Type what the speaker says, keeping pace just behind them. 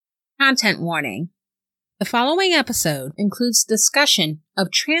Content warning. The following episode includes discussion of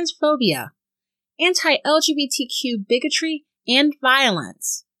transphobia, anti-LGBTQ bigotry and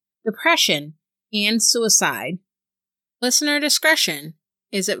violence, depression, and suicide. Listener discretion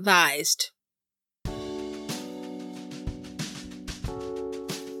is advised.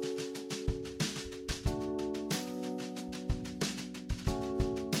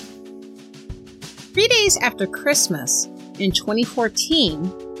 Three days after Christmas in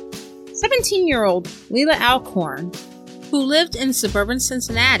 2014, 17-year-old Leila Alcorn, who lived in suburban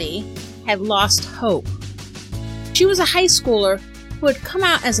Cincinnati, had lost hope. She was a high schooler who had come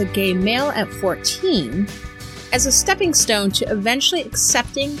out as a gay male at 14 as a stepping stone to eventually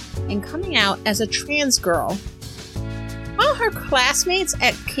accepting and coming out as a trans girl. While her classmates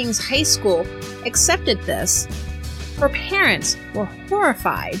at King's High School accepted this, her parents were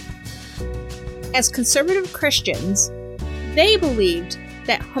horrified. As conservative Christians, they believed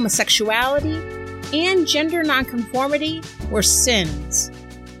that homosexuality and gender nonconformity were sins,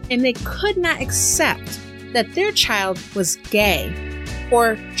 and they could not accept that their child was gay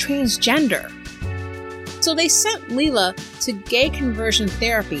or transgender. So they sent Leila to gay conversion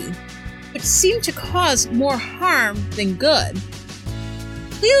therapy, which seemed to cause more harm than good.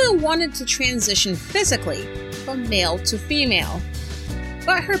 Leila wanted to transition physically from male to female,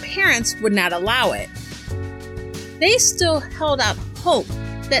 but her parents would not allow it. They still held out hope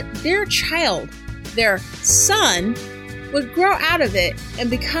that their child, their son, would grow out of it and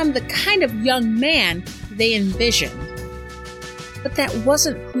become the kind of young man they envisioned. But that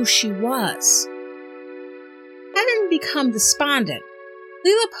wasn't who she was. Having become despondent,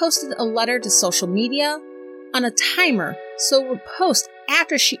 Leila posted a letter to social media on a timer so it would post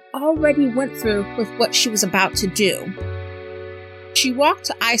after she already went through with what she was about to do. She walked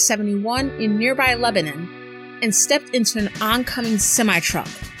to I-71 in nearby Lebanon and stepped into an oncoming semi-truck.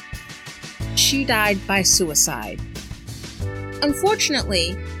 She died by suicide.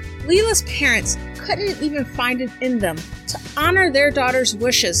 Unfortunately, Leila's parents couldn't even find it in them to honor their daughter's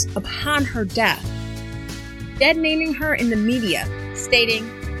wishes upon her death, dead-naming her in the media, stating,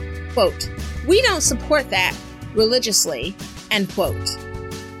 quote, "We don't support that religiously," end quote.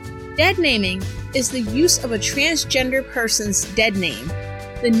 Dead-naming is the use of a transgender person's dead name,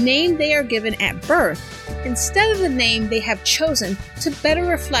 the name they are given at birth, instead of the name they have chosen to better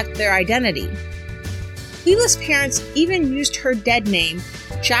reflect their identity. Leila's parents even used her dead name,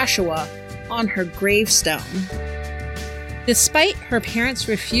 Joshua, on her gravestone. Despite her parents'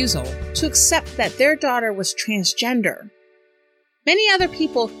 refusal to accept that their daughter was transgender, many other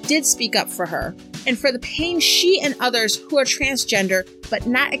people did speak up for her and for the pain she and others who are transgender but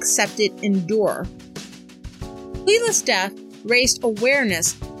not accepted endure. Leila's death raised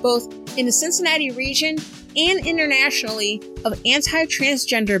awareness both in the Cincinnati region and internationally of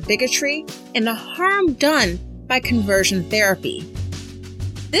anti-transgender bigotry and the harm done by conversion therapy.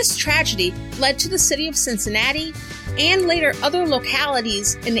 This tragedy led to the city of Cincinnati and later other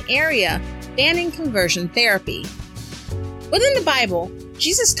localities in the area banning conversion therapy. Within the Bible,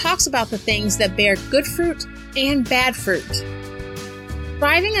 Jesus talks about the things that bear good fruit and bad fruit.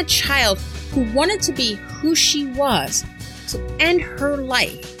 Driving a child who wanted to be who she was to end her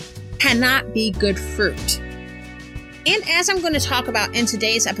life cannot be good fruit. And as I'm going to talk about in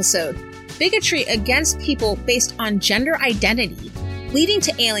today's episode, bigotry against people based on gender identity, leading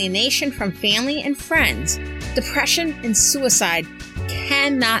to alienation from family and friends, depression and suicide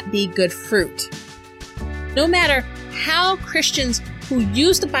cannot be good fruit. No matter how Christians who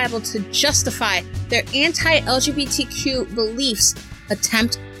use the Bible to justify their anti-LGBTQ beliefs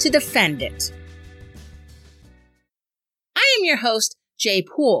attempt to defend it. I am your host, Jay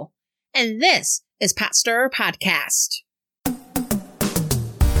Poole, and this is Pot Stirrer Podcast.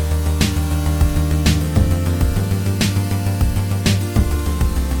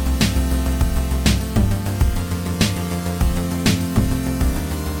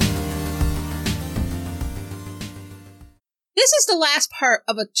 This is the last part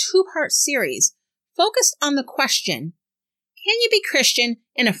of a two-part series focused on the question, can you be Christian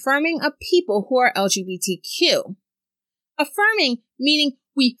and affirming of people who are LGBTQ? Affirming meaning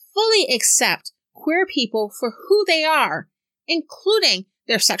we fully accept queer people for who they are, including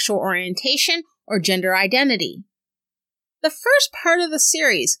their sexual orientation or gender identity. The first part of the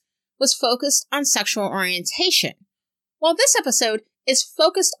series was focused on sexual orientation, while this episode is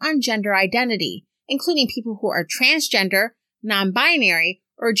focused on gender identity, including people who are transgender, non-binary,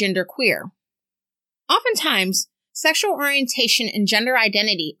 or genderqueer. Oftentimes, sexual orientation and gender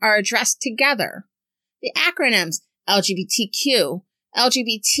identity are addressed together. The acronyms LGBTQ,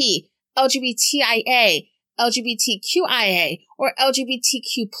 LGBT, LGBTIA, LGBTQIA, or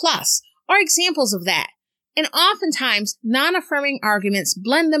LGBTQ+, are examples of that, and oftentimes non-affirming arguments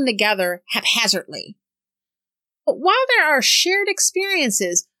blend them together haphazardly. But while there are shared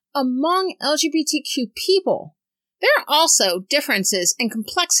experiences among LGBTQ people, there are also differences and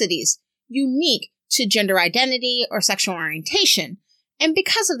complexities unique to gender identity or sexual orientation, and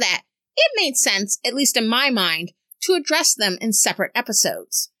because of that, it made sense, at least in my mind, to address them in separate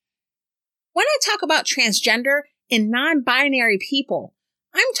episodes. When I talk about transgender and non-binary people,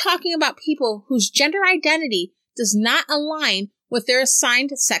 I'm talking about people whose gender identity does not align with their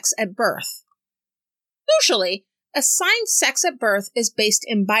assigned sex at birth. Usually, assigned sex at birth is based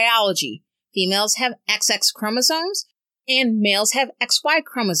in biology. Females have XX chromosomes, and males have XY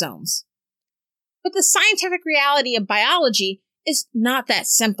chromosomes. But the scientific reality of biology is not that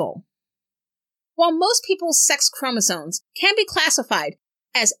simple. While most people's sex chromosomes can be classified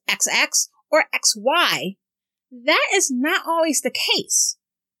as XX or XY, that is not always the case.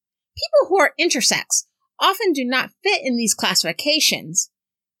 People who are intersex often do not fit in these classifications.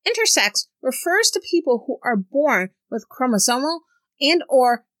 Intersex refers to people who are born with chromosomal and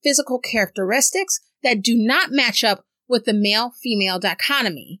or physical characteristics that do not match up with the male-female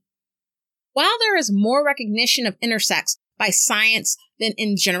dichotomy. While there is more recognition of intersex by science than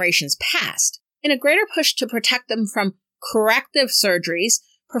in generations past, in a greater push to protect them from corrective surgeries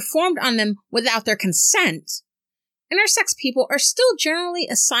performed on them without their consent, intersex people are still generally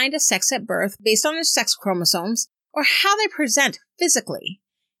assigned a sex at birth based on their sex chromosomes or how they present physically,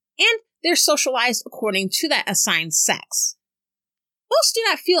 and they're socialized according to that assigned sex. Most do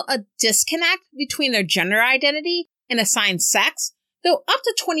not feel a disconnect between their gender identity and assigned sex, though up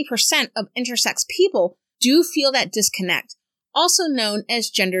to 20% of intersex people do feel that disconnect, also known as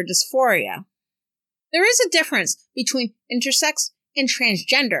gender dysphoria. There is a difference between intersex and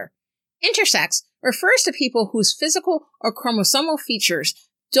transgender. Intersex refers to people whose physical or chromosomal features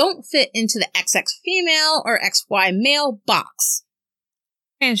don't fit into the XX female or XY male box.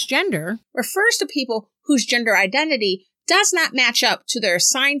 Transgender refers to people whose gender identity does not match up to their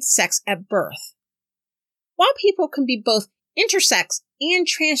assigned sex at birth. While people can be both intersex and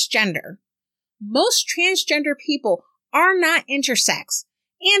transgender, most transgender people are not intersex,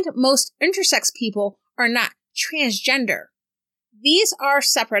 and most intersex people are not transgender. These are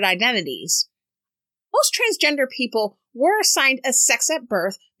separate identities. Most transgender people were assigned a sex at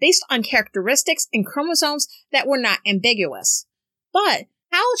birth based on characteristics and chromosomes that were not ambiguous. But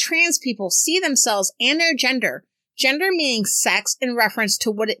how trans people see themselves and their gender meaning sex in reference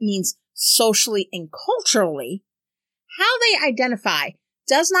to what it means socially and culturally, how they identify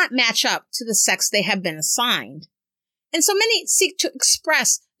does not match up to the sex they have been assigned. And so many seek to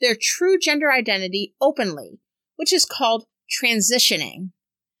express their true gender identity openly, which is called transitioning.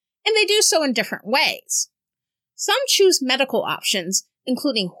 And they do so in different ways. Some choose medical options,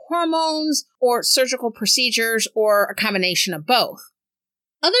 including hormones or surgical procedures or a combination of both.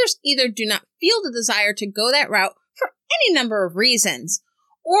 Others either do not feel the desire to go that route for any number of reasons,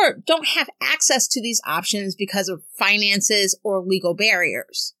 or don't have access to these options because of finances or legal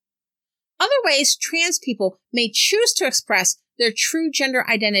barriers. Other ways trans people may choose to express their true gender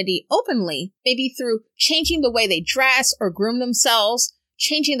identity openly may be through changing the way they dress or groom themselves,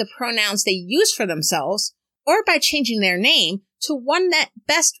 changing the pronouns they use for themselves, or by changing their name to one that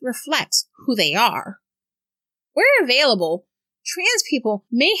best reflects who they are. Where available, trans people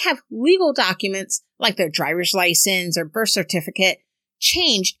may have legal documents like their driver's license or birth certificate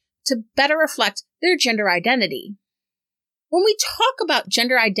changed to better reflect their gender identity. When we talk about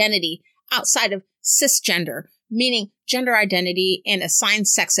gender identity outside of cisgender, meaning gender identity and assigned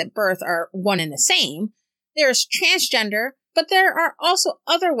sex at birth are one and the same, there is transgender, but there are also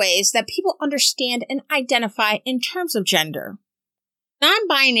other ways that people understand and identify in terms of gender.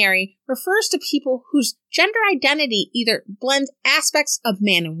 Non-binary refers to people whose gender identity either blend aspects of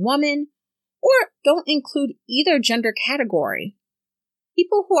man and woman or don't include either gender category.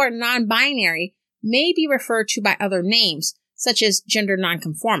 People who are non-binary may be referred to by other names, such as gender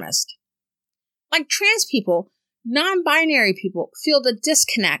nonconformist. Like trans people, non-binary people feel the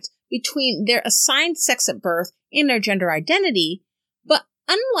disconnect between their assigned sex at birth and their gender identity, but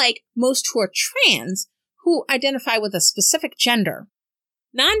unlike most who are trans, who identify with a specific gender,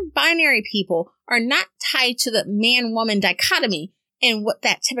 non-binary people are not tied to the man-woman dichotomy and what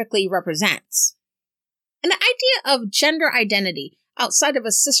that typically represents. And the idea of gender identity outside of a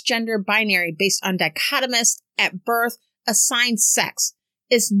cisgender binary based on dichotomist, at birth, assigned sex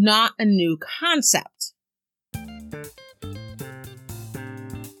is not a new concept.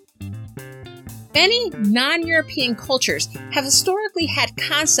 Many non-European cultures have historically had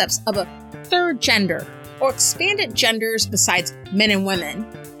concepts of a third gender, or expanded genders besides men and women.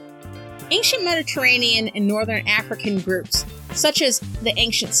 Ancient Mediterranean and Northern African groups, such as the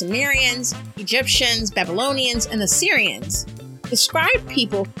ancient Sumerians, Egyptians, Babylonians, and Assyrians, described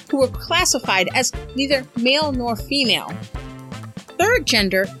people who were classified as neither male nor female. Third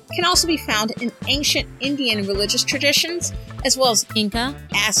gender can also be found in ancient Indian religious traditions, as well as Inca,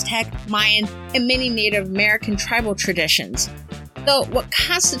 Aztec, Mayan, and many Native American tribal traditions, though what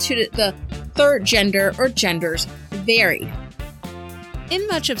constituted the third gender or genders varied. In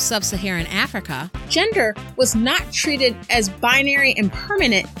much of sub-Saharan Africa, Gender was not treated as binary and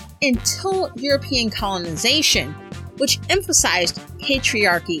permanent until European colonization, which emphasized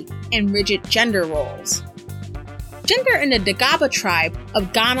patriarchy and rigid gender roles. Gender in the Dagaba tribe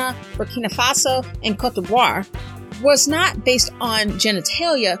of Ghana, Burkina Faso, and Cote d'Ivoire was not based on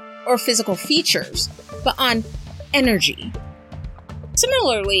genitalia or physical features, but on energy.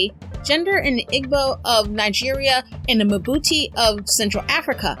 Similarly, gender in the Igbo of Nigeria and the Mbuti of Central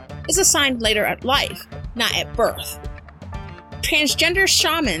Africa is assigned later at life, not at birth. Transgender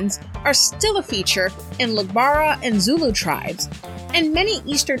shamans are still a feature in Lugbara and Zulu tribes, and many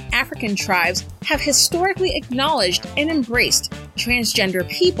Eastern African tribes have historically acknowledged and embraced transgender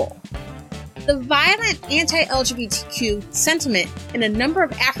people. The violent anti-LGBTQ sentiment in a number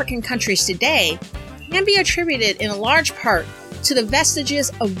of African countries today can be attributed in a large part to the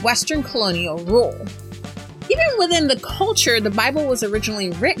vestiges of Western colonial rule. Even within the culture the Bible was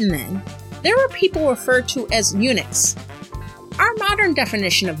originally written in, there were people referred to as eunuchs. Our modern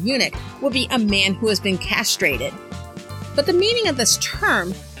definition of eunuch would be a man who has been castrated. But the meaning of this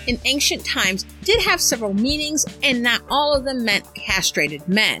term in ancient times did have several meanings, and not all of them meant castrated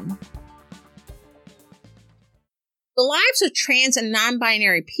men. The lives of trans and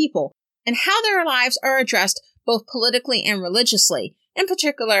non-binary people and how their lives are addressed both politically and religiously, in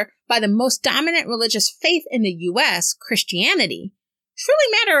particular by the most dominant religious faith in the U.S., Christianity,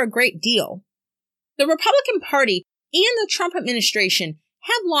 truly matter a great deal. The Republican Party and the Trump administration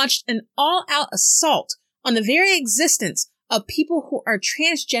have launched an all-out assault on the very existence of people who are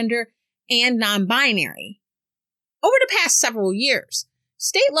transgender and non-binary. Over the past several years,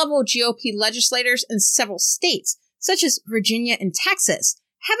 state-level GOP legislators in several states, such as Virginia and Texas,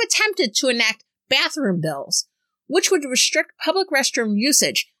 have attempted to enact bathroom bills, which would restrict public restroom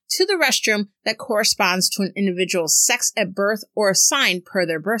usage to the restroom that corresponds to an individual's sex at birth or assigned per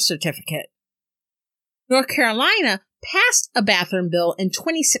their birth certificate. North Carolina passed a bathroom bill in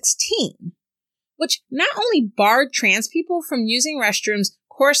 2016, which not only barred trans people from using restrooms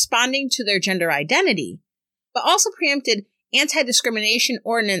corresponding to their gender identity, but also preempted anti-discrimination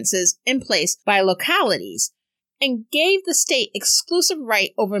ordinances in place by localities and gave the state exclusive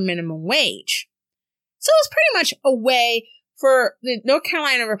right over minimum wage. So it's pretty much a way for the North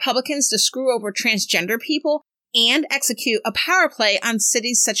Carolina Republicans to screw over transgender people and execute a power play on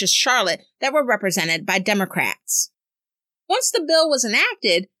cities such as Charlotte that were represented by Democrats. Once the bill was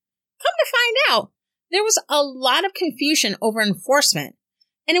enacted, come to find out, there was a lot of confusion over enforcement,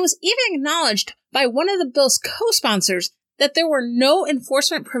 and it was even acknowledged by one of the bill's co-sponsors that there were no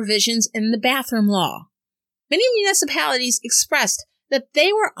enforcement provisions in the bathroom law. Many municipalities expressed that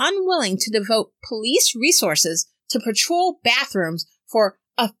they were unwilling to devote police resources to patrol bathrooms for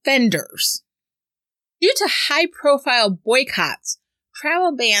offenders. Due to high-profile boycotts,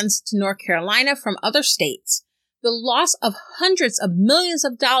 travel bans to North Carolina from other states, the loss of hundreds of millions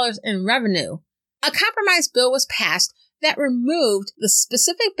of dollars in revenue, a compromise bill was passed that removed the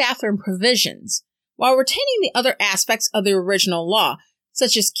specific bathroom provisions, while retaining the other aspects of the original law,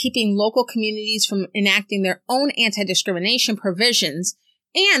 such as keeping local communities from enacting their own anti-discrimination provisions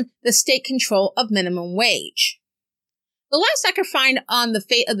and the state control of minimum wage. The last I could find on the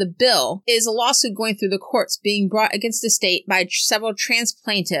fate of the bill is a lawsuit going through the courts being brought against the state by several trans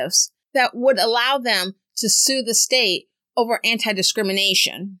plaintiffs that would allow them to sue the state over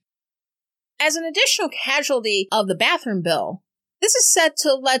anti-discrimination. As an additional casualty of the bathroom bill, this is said to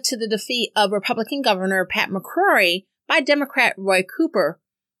have led to the defeat of Republican Governor Pat McCrory by Democrat Roy Cooper,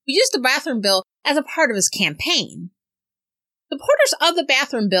 who used the bathroom bill as a part of his campaign. Supporters of the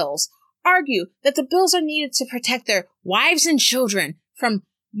bathroom bills argue that the bills are needed to protect their wives and children from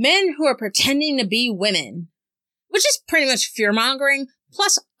men who are pretending to be women, which is pretty much fear-mongering,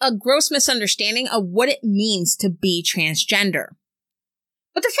 plus a gross misunderstanding of what it means to be transgender.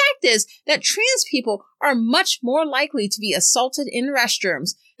 But the fact is that trans people are much more likely to be assaulted in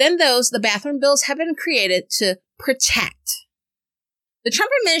restrooms than those the bathroom bills have been created to protect. The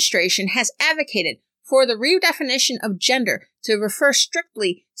Trump administration has advocated for the redefinition of gender to refer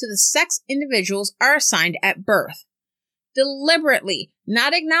strictly to the sex individuals are assigned at birth. deliberately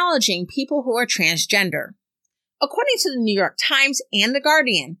not acknowledging people who are transgender. According to the New York Times and The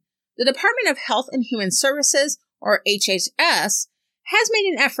Guardian, the Department of Health and Human Services, or HHS, has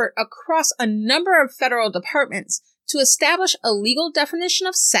made an effort across a number of federal departments to establish a legal definition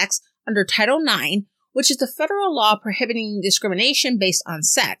of sex under Title IX, which is the federal law prohibiting discrimination based on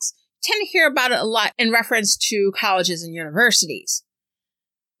sex. You tend to hear about it a lot in reference to colleges and universities.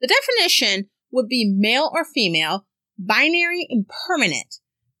 The definition would be male or female, binary and permanent,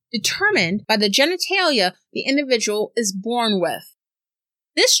 determined by the genitalia the individual is born with.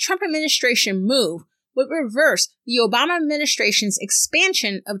 This Trump administration move would reverse the Obama administration's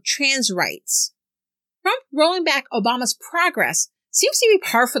expansion of trans rights. Trump rolling back Obama's progress seems to be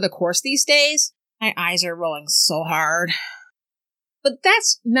par for the course these days. My eyes are rolling so hard. But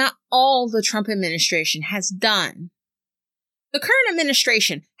that's not all the Trump administration has done. The current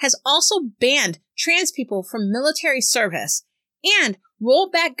administration has also banned trans people from military service and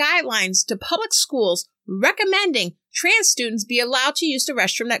rolled back guidelines to public schools recommending trans students be allowed to use the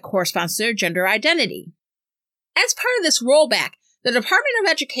restroom that corresponds to their gender identity. As part of this rollback, the Department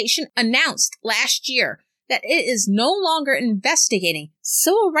of Education announced last year that it is no longer investigating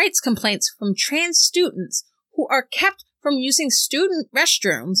civil rights complaints from trans students who are kept from using student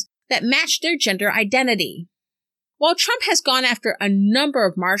restrooms that match their gender identity. While Trump has gone after a number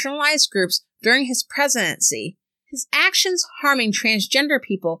of marginalized groups during his presidency, his actions harming transgender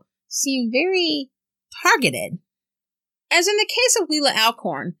people seem very targeted. As in the case of Lila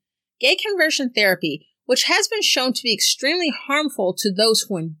Alcorn, gay conversion therapy, which has been shown to be extremely harmful to those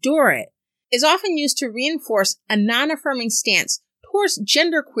who endure it, is often used to reinforce a non-affirming stance towards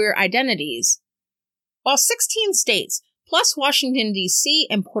genderqueer identities. While 16 states, plus Washington, D.C.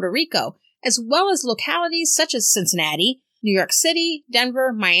 and Puerto Rico, as well as localities such as Cincinnati, New York City,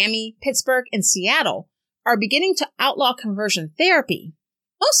 Denver, Miami, Pittsburgh, and Seattle, are beginning to outlaw conversion therapy,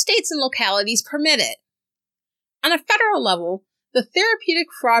 most states and localities permit it. On a federal level, the Therapeutic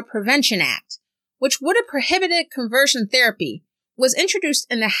Fraud Prevention Act, which would have prohibited conversion therapy, was introduced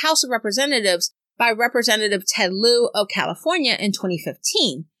in the House of Representatives by Representative Ted Lieu of California in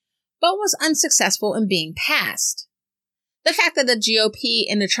 2015, but was unsuccessful in being passed. The fact that the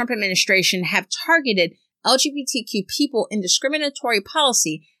GOP and the Trump administration have targeted LGBTQ people in discriminatory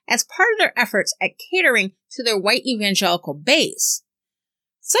policy as part of their efforts at catering to their white evangelical base.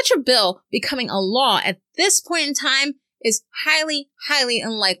 Such a bill becoming a law at this point in time is highly, highly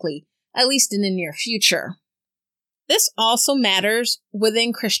unlikely, at least in the near future. This also matters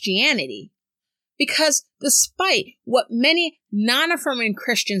within Christianity, because despite what many non-affirming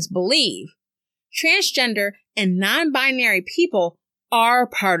Christians believe, transgender and non-binary people are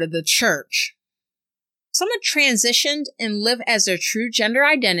part of the church. Some have transitioned and live as their true gender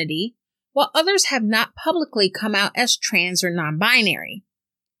identity, while others have not publicly come out as trans or non-binary.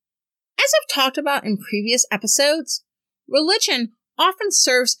 As I've talked about in previous episodes, religion often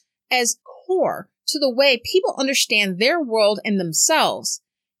serves as core to the way people understand their world and themselves,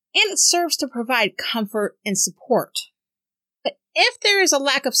 and it serves to provide comfort and support. But if there is a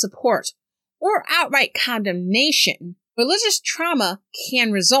lack of support or outright condemnation, religious trauma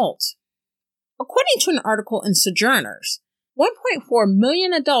can result. According to an article in Sojourners, 1.4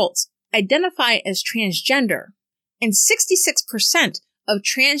 million adults identify as transgender, and 66% of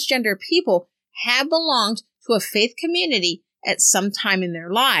transgender people have belonged to a faith community at some time in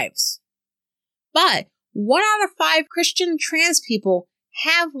their lives. But 1 out of 5 Christian trans people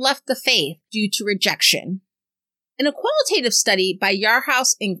have left the faith due to rejection. In a qualitative study by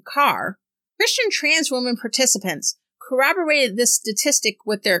Yarhouse and Carr, Christian trans women participants corroborated this statistic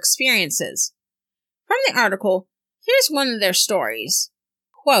with their experiences. From the article, here's one of their stories.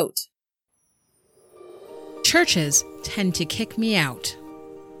 Quote, "Churches tend to kick me out.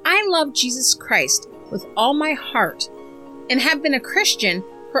 I love Jesus Christ with all my heart and have been a Christian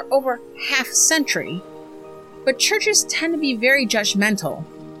for over half a century, but churches tend to be very judgmental.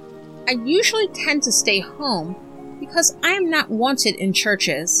 I usually tend to stay home because I am not wanted in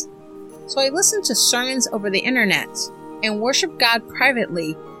churches, so I listen to sermons over the internet and worship God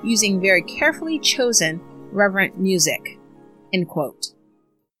privately using very carefully chosen, reverent music." End quote.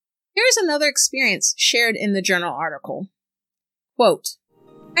 Here's another experience shared in the journal article. Quote,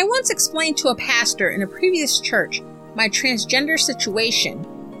 "I once explained to a pastor in a previous church my transgender situation,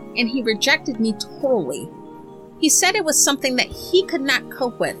 and he rejected me totally. He said it was something that he could not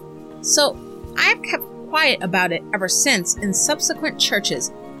cope with, so I've kept quiet about it ever since in subsequent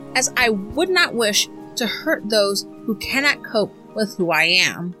churches, as I would not wish to hurt those who cannot cope with who I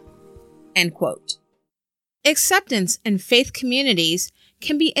am." End quote. Acceptance in faith communities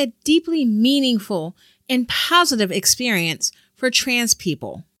can be a deeply meaningful and positive experience for trans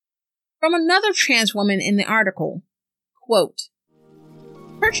people. From another trans woman in the article, quote,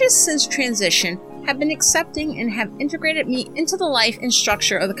 "Churches since transition have been accepting and have integrated me into the life and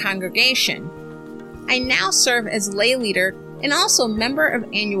structure of the congregation. I now serve as lay leader and also member of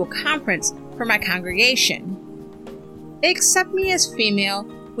annual conference for my congregation. They accept me as female,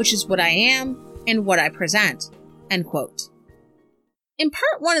 which is what I am and what I present." End quote. In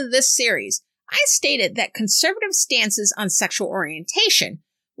part 1 of this series, I stated that conservative stances on sexual orientation,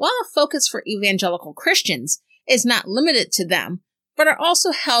 while a focus for evangelical Christians, is not limited to them, but are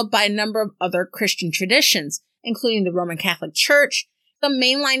also held by a number of other Christian traditions, including the Roman Catholic Church, some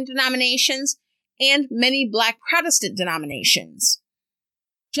mainline denominations, and many Black Protestant denominations.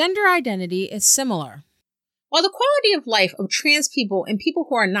 Gender identity is similar. While the quality of life of trans people and people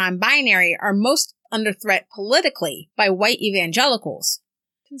who are non-binary are most under threat politically by white evangelicals,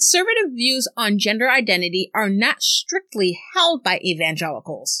 conservative views on gender identity are not strictly held by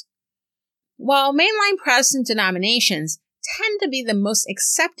evangelicals. While mainline Protestant denominations tend to be the most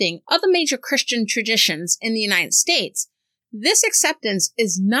accepting of the major Christian traditions in the United States, this acceptance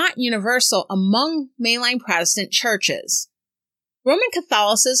is not universal among mainline Protestant churches. Roman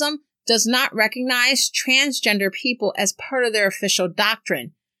Catholicism does not recognize transgender people as part of their official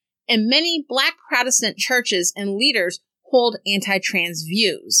doctrine, and many Black Protestant churches and leaders hold anti-trans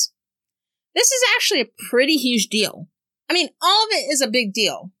views. This is actually a pretty huge deal. I mean, all of it is a big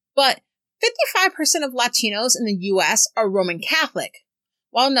deal, but 55% of Latinos in the U.S. are Roman Catholic,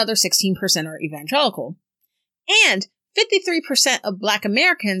 while another 16% are evangelical. And 53% of Black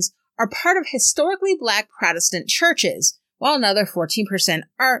Americans are part of historically Black Protestant churches, while another 14%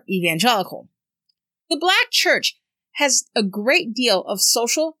 are evangelical. The Black church has a great deal of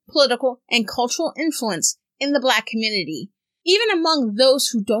social, political, and cultural influence in the Black community, even among those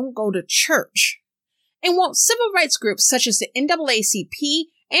who don't go to church. And while civil rights groups such as the NAACP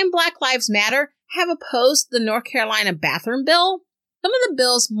and Black Lives Matter have opposed the North Carolina bathroom bill, some of the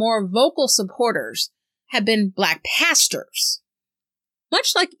bill's more vocal supporters have been Black pastors.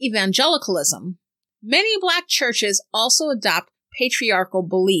 Much like evangelicalism, many Black churches also adopt patriarchal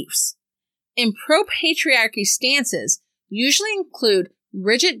beliefs, and pro-patriarchy stances usually include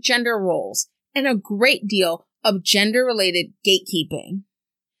rigid gender roles and a great deal of gender-related gatekeeping.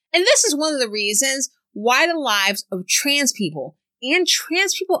 And this is one of the reasons why the lives of trans people and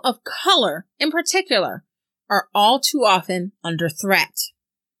trans people of color in particular are all too often under threat.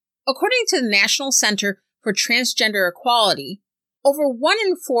 According to the National Center for Transgender Equality, over 1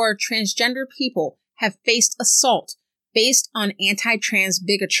 in 4 transgender people have faced assault based on anti-trans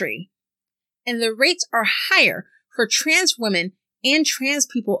bigotry, and the rates are higher for trans women and trans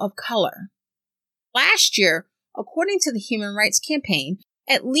people of color. Last year, according to the Human Rights Campaign,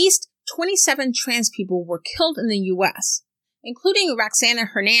 at least 27 trans people were killed in the U.S., including Roxana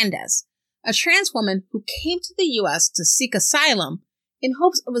Hernandez, a trans woman who came to the U.S. to seek asylum in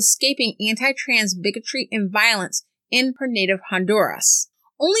hopes of escaping anti-trans bigotry and violence in her native Honduras,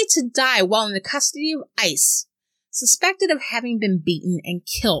 only to die while in the custody of ICE, suspected of having been beaten and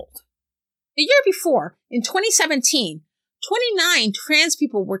killed. The year before, in 2017, 29 trans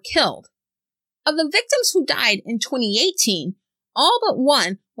people were killed. Of the victims who died in 2018, all but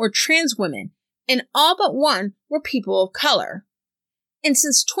 1 were trans women, and all but 1 were people of color. And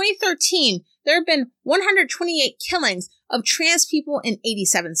since 2013, there have been 128 killings of trans people in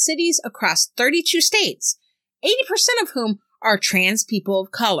 87 cities across 32 states, 80% of whom are trans people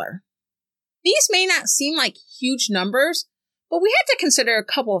of color. These may not seem like huge numbers, but we have to consider a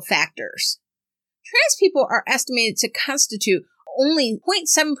couple of factors. Trans people are estimated to constitute only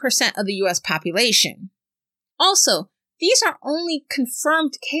 0.7% of the U.S. population. Also, these are only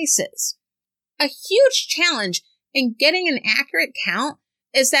confirmed cases. A huge challenge in getting an accurate count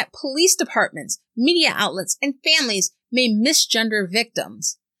is that police departments, media outlets, and families may misgender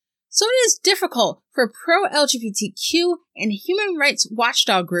victims. So it is difficult for pro-LGBTQ and human rights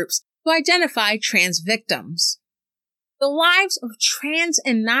watchdog groups to identify trans victims. The lives of trans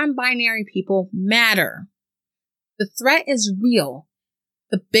and non-binary people matter. The threat is real.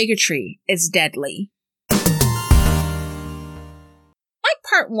 The bigotry is deadly. Like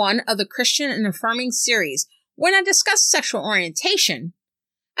part 1 of the Christian and Affirming series, when I discussed sexual orientation,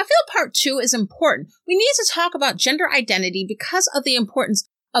 I feel part 2 is important. We need to talk about gender identity because of the importance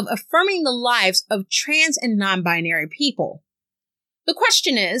of affirming the lives of trans and non-binary people. The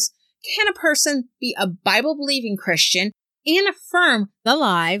question is, can a person be a Bible-believing Christian and affirm the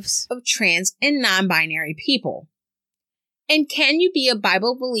lives of trans and non-binary people? And can you be a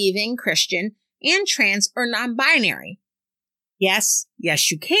Bible-believing Christian and trans or non-binary? Yes,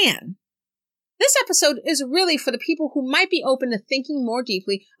 you can. This episode is really for the people who might be open to thinking more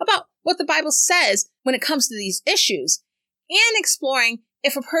deeply about what the Bible says when it comes to these issues, and exploring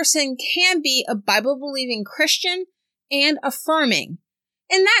if a person can be a Bible-believing Christian and affirming.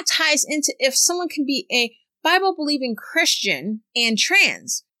 And that ties into if someone can be a Bible-believing Christian and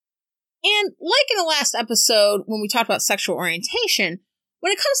trans. And like in the last episode when we talked about sexual orientation,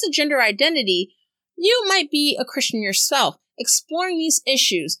 when it comes to gender identity, you might be a Christian yourself, exploring these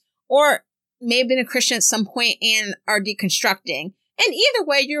issues, or may have been a Christian at some point and are deconstructing. And either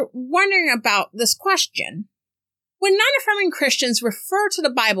way, you're wondering about this question. When non-affirming Christians refer to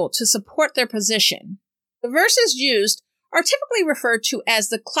the Bible to support their position, the verses used are typically referred to as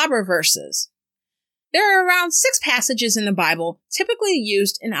the clobber verses. There are around 6 passages in the Bible typically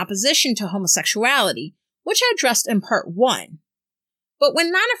used in opposition to homosexuality, which I addressed in part 1. But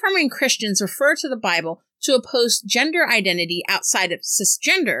when non-affirming Christians refer to the Bible to oppose gender identity outside of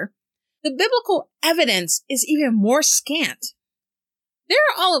cisgender, the biblical evidence is even more scant. There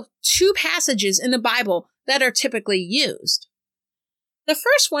are all of 2 passages in the Bible that are typically used. The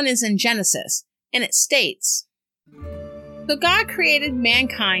first one is in Genesis, and it states, "So God created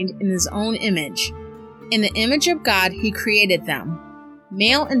mankind in his own image. In the image of God he created them.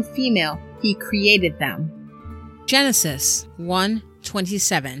 Male and female he created them." Genesis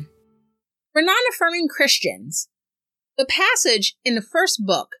 1:27. For non-affirming Christians, the passage in the first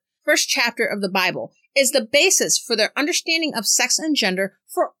chapter of the Bible, is the basis for their understanding of sex and gender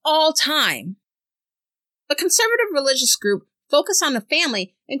for all time. The conservative religious group Focus on the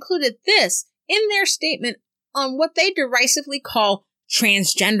Family included this in their statement on what they derisively call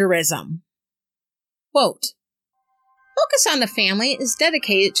transgenderism. Quote, "Focus on the Family is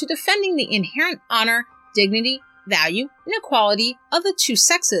dedicated to defending the inherent honor, dignity, value, and equality of the 2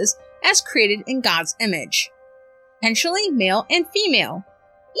 sexes as created in God's image, potentially male and female,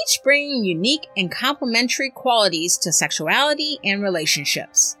 each bringing unique and complementary qualities to sexuality and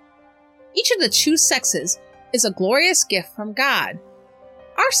relationships. Each of the 2 sexes is a glorious gift from God.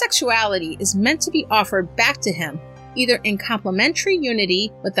 Our sexuality is meant to be offered back to Him, either in complementary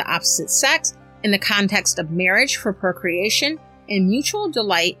unity with the opposite sex, in the context of marriage for procreation and mutual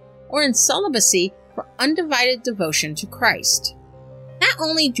delight, or in celibacy for undivided devotion to Christ. Not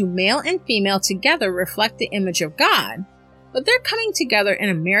only do male and female together reflect the image of God, but their coming together in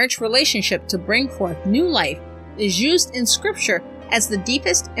a marriage relationship to bring forth new life is used in Scripture as the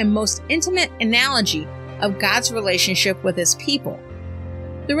deepest and most intimate analogy of God's relationship with His people.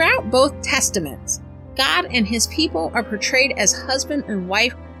 Throughout both Testaments, God and His people are portrayed as husband and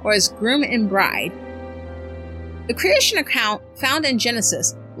wife or as groom and bride. The creation account found in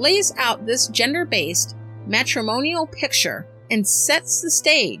Genesis lays out this gender-based matrimonial picture and sets the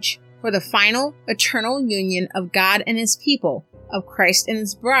stage for the final eternal union of God and His people, of Christ and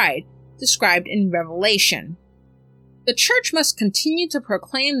His bride, described in Revelation. The church must continue to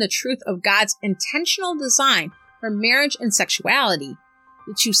proclaim the truth of God's intentional design for marriage and sexuality.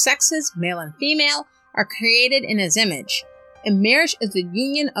 The 2 sexes, male and female, are created in His image, and marriage is the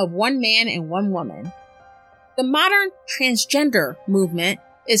union of one man and one woman. The modern transgender movement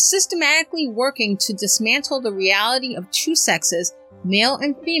is systematically working to dismantle the reality of 2 sexes, male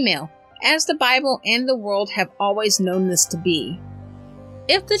and female, as the Bible and the world have always known this to be.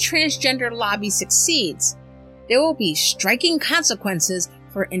 If the transgender lobby succeeds, there will be striking consequences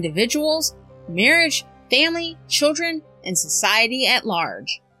for individuals, marriage, family, children, and society at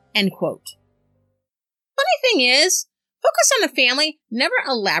large." End quote. Funny thing is, Focus on the Family never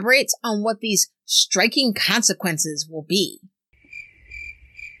elaborates on what these striking consequences will be.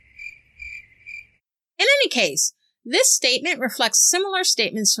 In any case, this statement reflects similar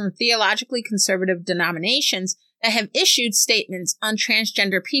statements from theologically conservative denominations that have issued statements on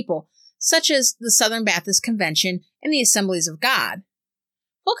transgender people, such as the Southern Baptist Convention and the Assemblies of God.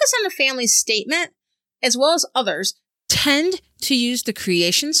 Focus on the Family's statement, as well as others, Tend to use the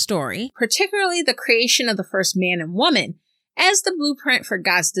creation story, particularly the creation of the first man and woman, as the blueprint for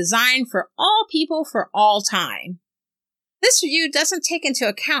God's design for all people for all time. This view doesn't take into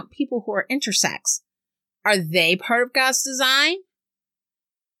account people who are intersex. Are they part of God's design?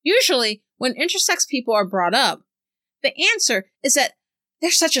 Usually, when intersex people are brought up, the answer is that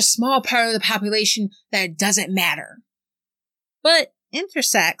they're such a small part of the population that it doesn't matter. But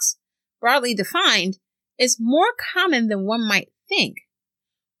intersex, broadly defined, is more common than one might think.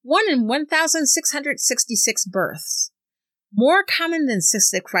 1 in 1,666 births. More common than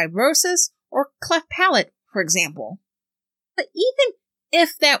cystic fibrosis or cleft palate, for example. But even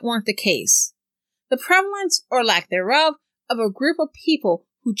if that weren't the case, the prevalence or lack thereof of a group of people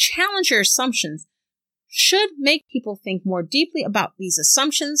who challenge your assumptions should make people think more deeply about these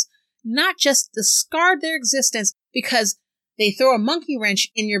assumptions not just discard their existence because they throw a monkey wrench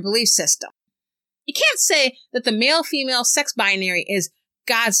in your belief system. You can't say that the male-female sex binary is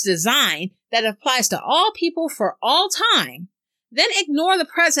God's design that applies to all people for all time, then ignore the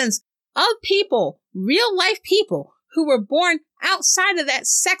presence of people, real-life people, who were born outside of that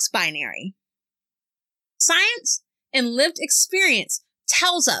sex binary. Science and lived experience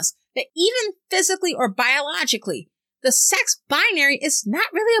tells us that even physically or biologically, the sex binary is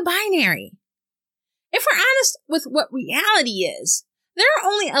not really a binary. If we're honest with what reality is, there are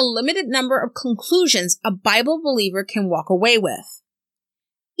only a limited number of conclusions a Bible believer can walk away with.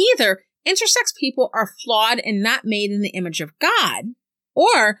 Either intersex people are flawed and not made in the image of God,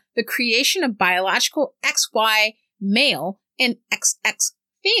 or the creation of biological XY male and XX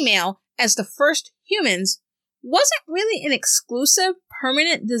female as the first humans wasn't really an exclusive,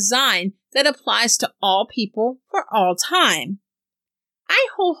 permanent design that applies to all people for all time. I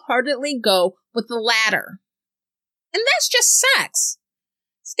wholeheartedly go with the latter. And that's just sex.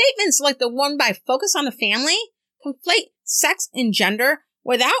 Statements like the one by Focus on the Family conflate sex and gender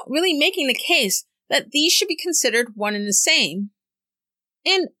without really making the case that these should be considered one and the same.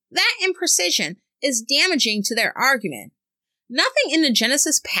 And that imprecision is damaging to their argument. Nothing in the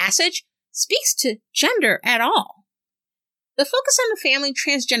Genesis passage speaks to gender at all. The Focus on the Family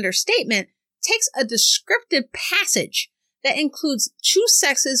transgender statement takes a descriptive passage that includes two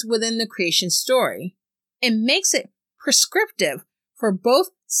sexes within the creation story and makes it prescriptive for both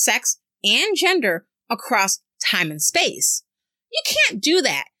sex and gender across time and space. You can't do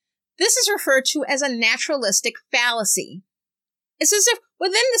that. This is referred to as a naturalistic fallacy. It's as if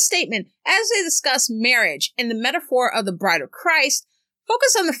within the statement, as they discuss marriage and the metaphor of the bride of Christ,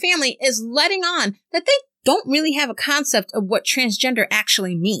 Focus on the Family is letting on that they don't really have a concept of what transgender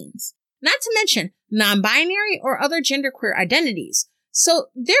actually means. Not to mention non-binary or other genderqueer identities. So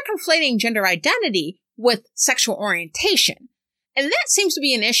they're conflating gender identity with sexual orientation. And that seems to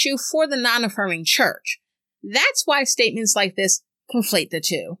be an issue for the non-affirming church. That's why statements like this conflate the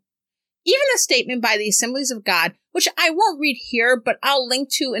two. Even a statement by the Assemblies of God, which I won't read here, but I'll link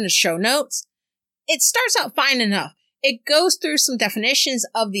to in the show notes, it starts out fine enough. It goes through some definitions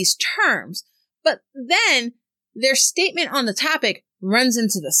of these terms, but then their statement on the topic runs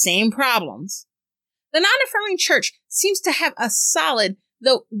into the same problems. The non-affirming church seems to have a solid,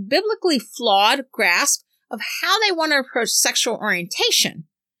 though biblically flawed, grasp of how they want to approach sexual orientation.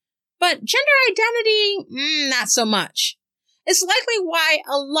 But gender identity, not so much. It's likely why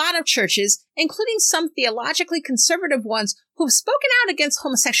a lot of churches, including some theologically conservative ones who have spoken out against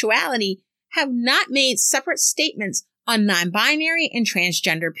homosexuality, have not made separate statements on non-binary and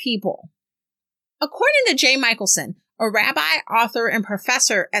transgender people. According to Jay Michaelson, a rabbi, author, and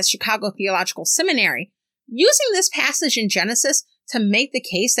professor at Chicago Theological Seminary, using this passage in Genesis to make the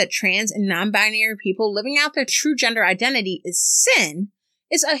case that trans and non-binary people living out their true gender identity is sin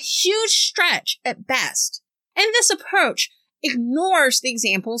is a huge stretch at best. And this approach ignores the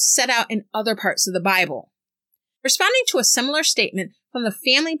examples set out in other parts of the Bible. Responding to a similar statement from the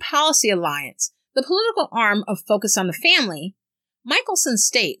Family Policy Alliance, the political arm of Focus on the Family, Michaelson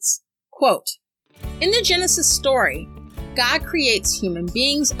states, quote, "In the Genesis story, God creates human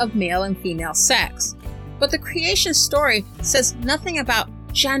beings of male and female sex, but the creation story says nothing about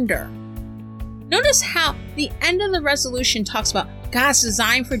gender. Notice how the end of the resolution talks about God's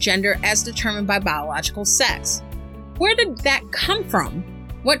design for gender as determined by biological sex. Where did that come from?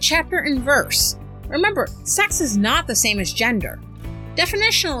 What chapter and verse? Remember, sex is not the same as gender.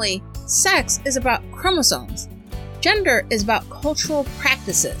 Definitionally, sex is about chromosomes. Gender is about cultural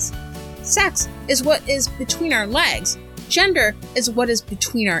practices. Sex is what is between our legs. Gender is what is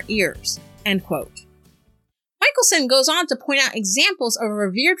between our ears." End quote. Michelson goes on to point out examples of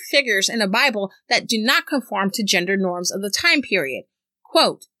revered figures in the Bible that do not conform to gender norms of the time period.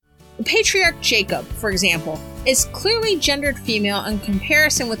 Quote, "The patriarch Jacob, for example, is clearly gendered female in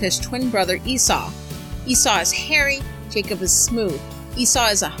comparison with his twin brother Esau. Esau is hairy, Jacob is smooth. Esau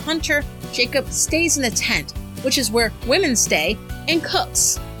is a hunter, Jacob stays in a tent, which is where women stay, and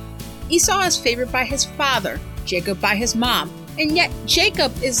cooks. Esau is favored by his father, Jacob by his mom, and yet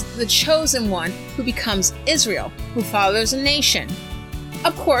Jacob is the chosen one who becomes Israel, who fathers a nation.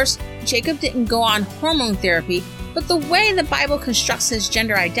 Of course, Jacob didn't go on hormone therapy, but the way the Bible constructs his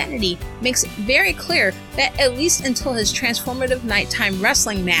gender identity makes it very clear that at least until his transformative nighttime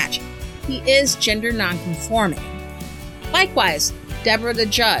wrestling match, he is gender nonconforming. Likewise, Deborah the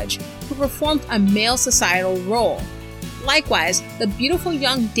judge, who performed a male societal role. Likewise, the beautiful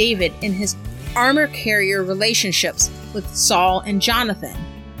young David in his armor carrier relationships with Saul and Jonathan.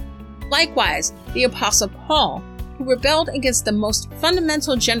 Likewise, the Apostle Paul, who rebelled against the most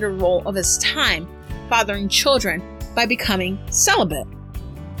fundamental gender role of his time, fathering children, by becoming celibate.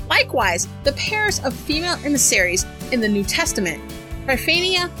 Likewise, the pairs of female emissaries in the New Testament,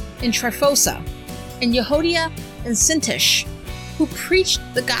 Tryphena and Tryphosa, and Yehodia and Syntyche, who preached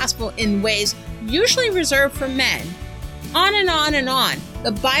the gospel in ways usually reserved for men. On and on and on,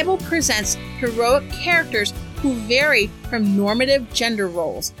 the Bible presents heroic characters who vary from normative gender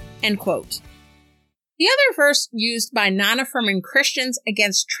roles. End quote. The other verse used by non-affirming Christians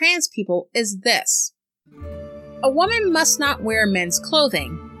against trans people is this: "A woman must not wear men's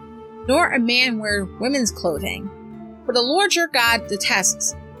clothing, nor a man wear women's clothing, for the Lord your God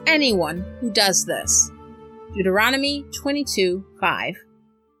detests anyone who does this." Deuteronomy 22:5.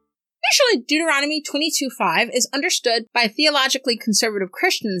 Usually, Deuteronomy 22:5 is understood by theologically conservative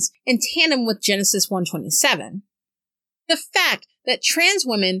Christians in tandem with Genesis 1:27. The fact that trans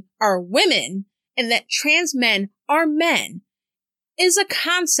women are women and that trans men are men is a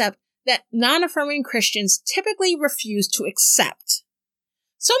concept that non-affirming Christians typically refuse to accept.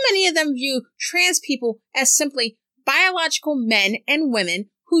 So many of them view trans people as simply biological men and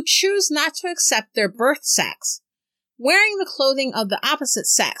women who choose not to accept their birth sex, wearing the clothing of the opposite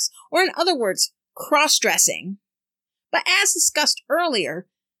sex, or in other words, cross-dressing. But as discussed earlier,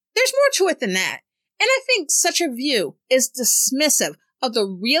 there's more to it than that, and I think such a view is dismissive of the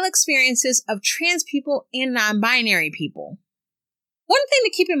real experiences of trans people and non-binary people. One thing to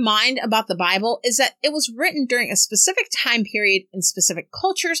keep in mind about the Bible is that it was written during a specific time period in specific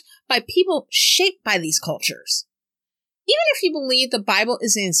cultures by people shaped by these cultures. Even if you believe the Bible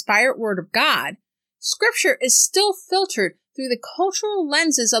is the inspired word of God, Scripture is still filtered through the cultural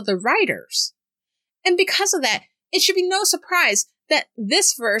lenses of the writers. And because of that, it should be no surprise that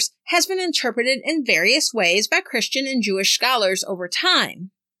this verse has been interpreted in various ways by Christian and Jewish scholars over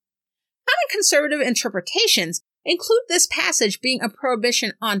time. Common conservative interpretations include this passage being a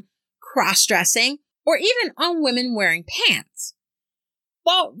prohibition on cross-dressing or even on women wearing pants.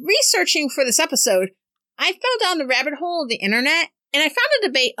 While researching for this episode, I fell down the rabbit hole of the internet and I found a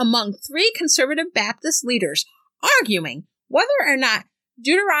debate among 3 conservative Baptist leaders arguing whether or not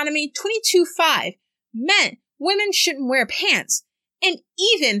Deuteronomy 22:5 meant women shouldn't wear pants, and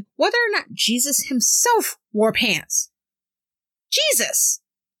even whether or not Jesus himself wore pants. Jesus!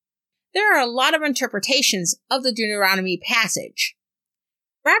 There are a lot of interpretations of the Deuteronomy passage.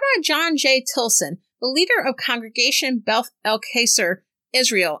 Rabbi John J. Tilson, the leader of Congregation Beth El Keser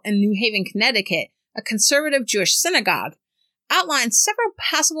Israel in New Haven, Connecticut, a conservative Jewish synagogue, outlined several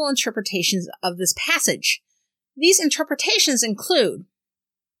possible interpretations of this passage. These interpretations include: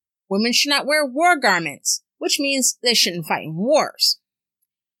 women should not wear war garments, which means they shouldn't fight in wars.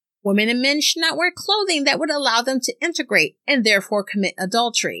 Women and men should not wear clothing that would allow them to integrate and therefore commit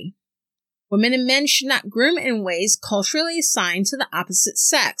adultery. Women and men should not groom in ways culturally assigned to the opposite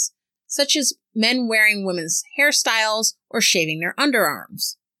sex, such as men wearing women's hairstyles or shaving their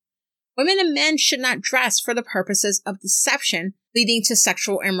underarms. Women and men should not dress for the purposes of deception, leading to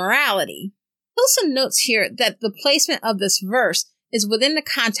sexual immorality. Tilson notes here that the placement of this verse is within the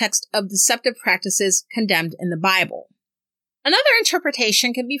context of deceptive practices condemned in the Bible. Another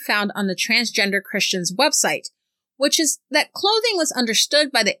interpretation can be found on the Transgender Christians website, which is that clothing was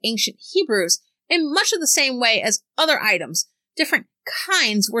understood by the ancient Hebrews in much of the same way as other items. Different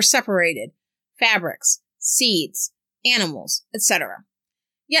kinds were separated: fabrics, seeds, animals, etc.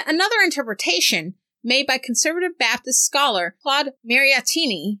 Yet another interpretation, made by conservative Baptist scholar Claude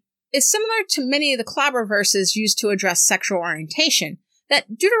Mariattini, is similar to many of the clobber verses used to address sexual orientation,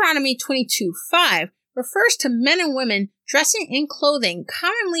 that Deuteronomy 22:5 refers to men and women dressing in clothing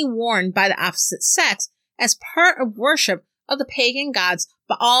commonly worn by the opposite sex as part of worship of the pagan gods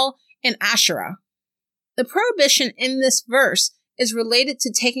Baal and Asherah. The prohibition in this verse is related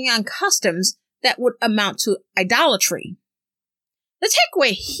to taking on customs that would amount to idolatry. The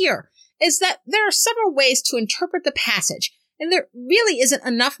takeaway here is that there are several ways to interpret the passage, and there really isn't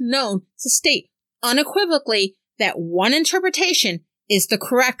enough known to state unequivocally that one interpretation is the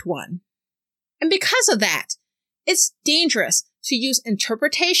correct one. And because of that, it's dangerous to use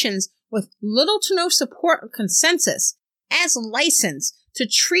interpretations with little to no support or consensus as license to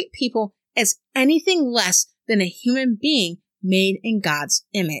treat people as anything less than a human being made in God's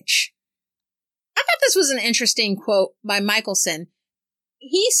image. I thought this was an interesting quote by Michelson.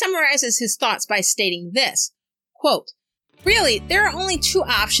 He summarizes his thoughts by stating this, quote, "Really, there are only 2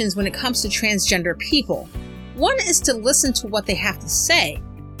 options when it comes to transgender people. One is to listen to what they have to say.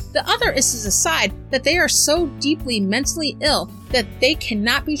 The other is to decide that they are so deeply mentally ill that they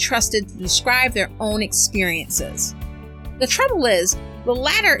cannot be trusted to describe their own experiences. The trouble is, The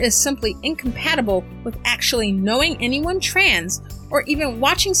latter is simply incompatible with actually knowing anyone trans or even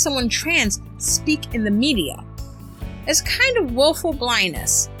watching someone trans speak in the media. It's kind of willful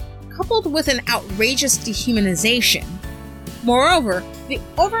blindness, coupled with an outrageous dehumanization. Moreover, the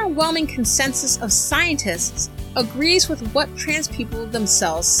overwhelming consensus of scientists agrees with what trans people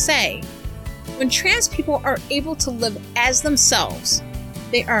themselves say. When trans people are able to live as themselves,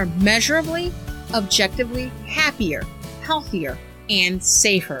 they are measurably, objectively happier, healthier, and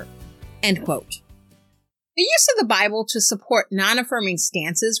safer. End quote. The use of the Bible to support non-affirming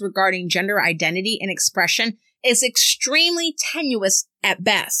stances regarding gender identity and expression is extremely tenuous at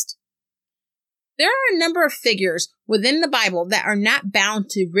best. There are a number of figures within the Bible that are not bound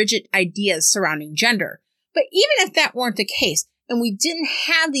to rigid ideas surrounding gender, but even if that weren't the case, and we didn't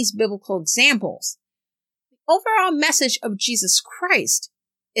have these biblical examples, the overall message of Jesus Christ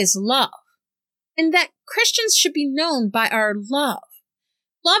is love, and that Christians should be known by our love.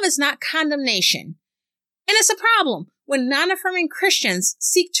 Love is not condemnation, and it's a problem when non-affirming Christians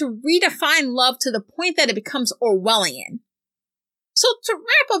seek to redefine love to the point that it becomes Orwellian. So to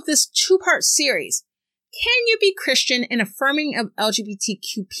wrap up this two-part series, can you be Christian and affirming of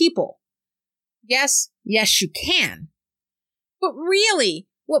LGBTQ people? Yes, you can. But really,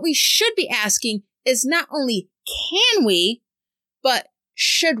 what we should be asking is not only can we, but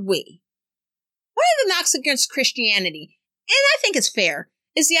should we? One of the knocks against Christianity, and I think it's fair,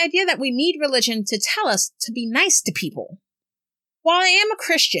 is the idea that we need religion to tell us to be nice to people. While I am a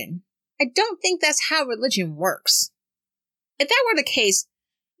Christian, I don't think that's how religion works. If that were the case,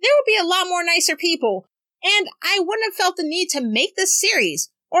 there would be a lot more nicer people, and I wouldn't have felt the need to make this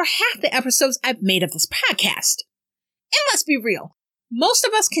series or half the episodes I've made of this podcast. And let's be real, most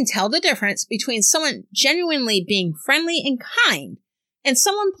of us can tell the difference between someone genuinely being friendly and kind and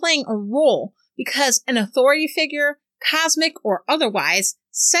someone playing a role because an authority figure, cosmic or otherwise,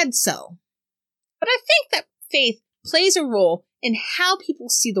 said so. But I think that faith plays a role in how people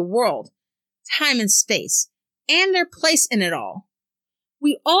see the world, time and space, and their place in it all.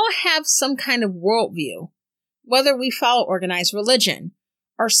 We all have some kind of worldview, whether we follow organized religion,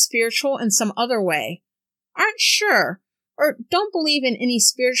 are spiritual in some other way, aren't sure, or don't believe in any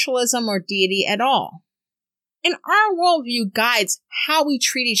spiritualism or deity at all. And our worldview guides how we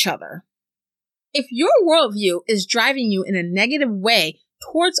treat each other. If your worldview is driving you in a negative way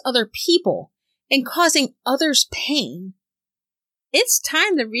towards other people and causing others pain, it's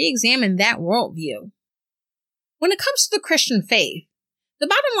time to re-examine that worldview. When it comes to the Christian faith, the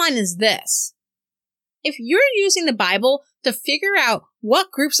bottom line is this. If you're using the Bible to figure out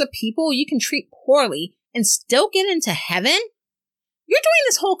what groups of people you can treat poorly and still get into heaven, you're doing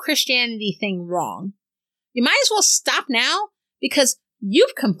this whole Christianity thing wrong. You might as well stop now because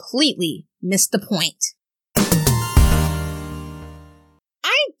you've completely missed the point.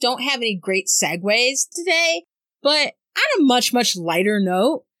 I don't have any great segues today, but on a much lighter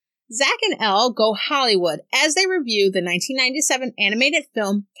note, Zach and Elle go Hollywood as they review the 1997 animated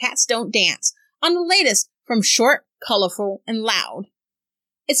film Cats Don't Dance on the latest from Short, Colorful, and Loud.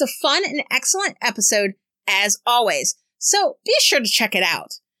 It's a fun and excellent episode as always, so be sure to check it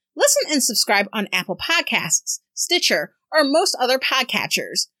out. Listen and subscribe on Apple Podcasts, Stitcher, or most other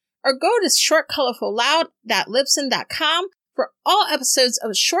podcatchers, or go to shortcolorfulloud.libsyn.com for all episodes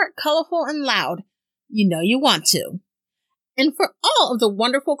of Short, Colorful, and Loud. You know you want to. And for all of the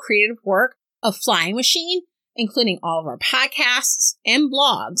wonderful creative work of Flying Machine, including all of our podcasts and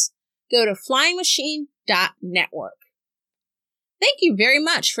blogs, go to flyingmachine.network. Thank you very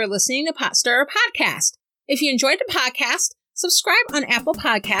much for listening to Potstirrer Podcast. If you enjoyed the podcast, subscribe on Apple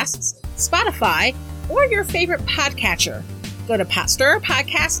Podcasts, Spotify, or your favorite podcatcher. Go to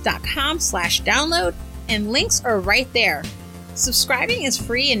potstirrerpodcast.com/download and links are right there. Subscribing is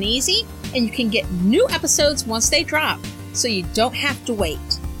free and easy, and you can get new episodes once they drop, so you don't have to wait.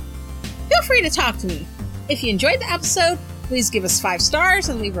 Feel free to talk to me. If you enjoyed the episode, please give us 5 stars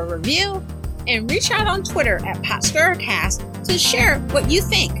and leave a review, and reach out on Twitter at PotstirrerCast to share what you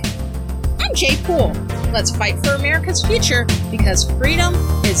think. I'm Jay Poole. Let's fight for America's future because freedom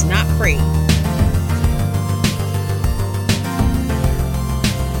is not free.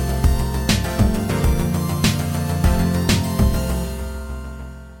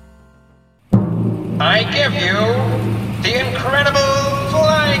 I give you the incredible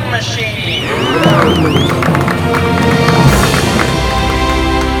Flying Machine.